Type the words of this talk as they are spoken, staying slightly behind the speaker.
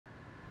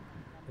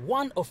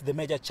One of the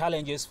major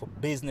challenges for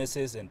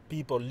businesses and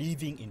people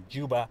living in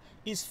Juba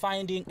is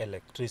finding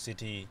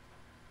electricity.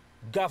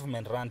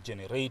 Government-run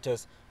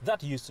generators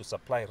that used to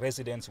supply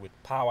residents with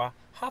power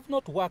have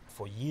not worked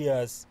for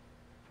years.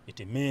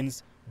 It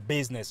means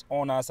business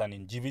owners and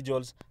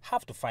individuals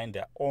have to find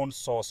their own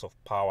source of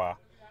power.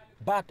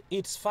 But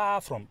it's far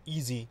from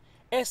easy,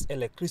 as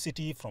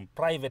electricity from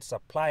private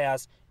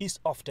suppliers is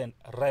often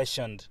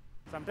rationed.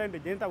 Sometimes the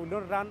generator will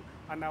not run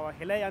and our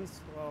clients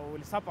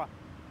will suffer.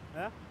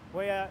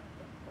 Where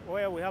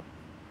we have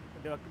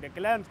the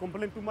clients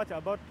complain too much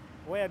about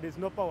where there's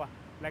no power.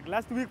 Like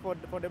last week for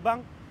the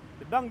bank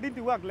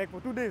didn't work. Like for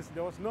 2 days,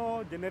 there was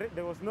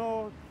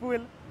no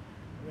fuel.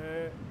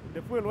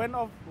 The fuel went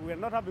off. We were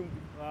not having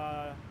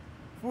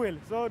fuel,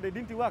 so they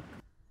didn't work.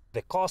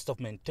 The cost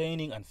of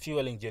maintaining and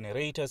fueling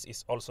generators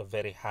is also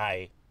very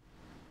high.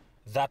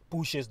 That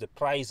pushes the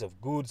price of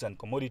goods and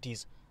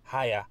commodities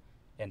higher,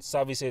 and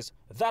services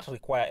that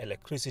require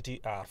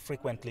electricity are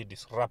frequently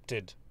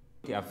disrupted.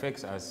 It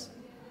affects us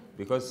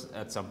because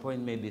at some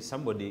point maybe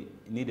somebody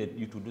needed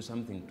you to do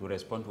something to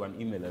respond to an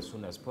email as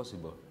soon as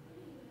possible.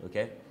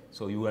 Okay,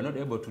 so you were not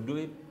able to do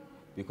it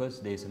because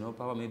there is no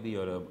power. Maybe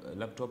your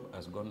laptop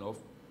has gone off.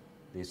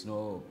 There is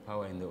no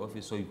power in the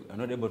office, so you are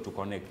not able to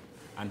connect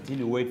until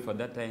you wait for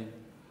that time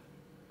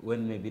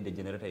when maybe the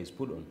generator is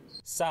put on.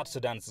 South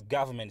Sudan's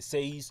government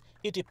says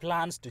it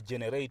plans to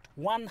generate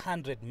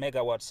 100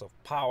 megawatts of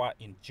power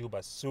in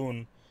Juba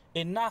soon,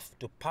 enough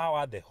to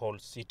power the whole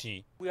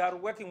city. We are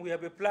working, we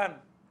have a plan.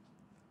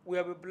 We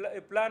have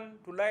a plan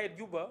to light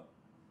Juba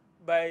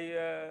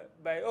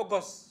by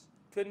August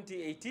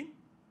 2018.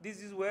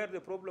 This is where the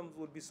problems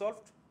will be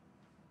solved.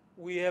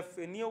 We have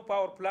a new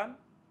power plan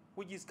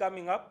which is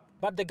coming up.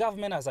 But the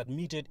government has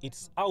admitted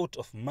it's out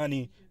of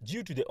money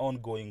due to the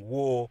ongoing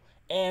war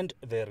and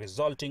the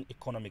resulting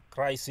economic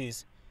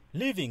crisis,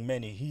 leaving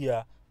many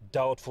here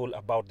doubtful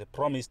about the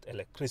promised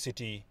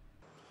electricity.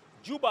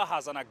 Juba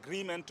has an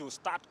agreement to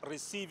start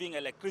receiving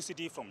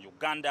electricity from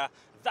Uganda.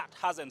 That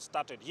hasn't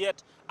started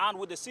yet, and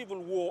with the civil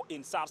war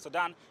in South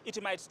Sudan,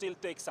 it might still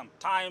take some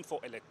time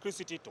for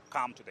electricity to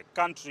come to the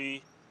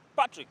country.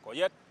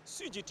 Oyet,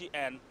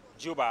 CGTN,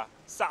 Juba,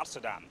 South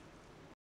Sudan.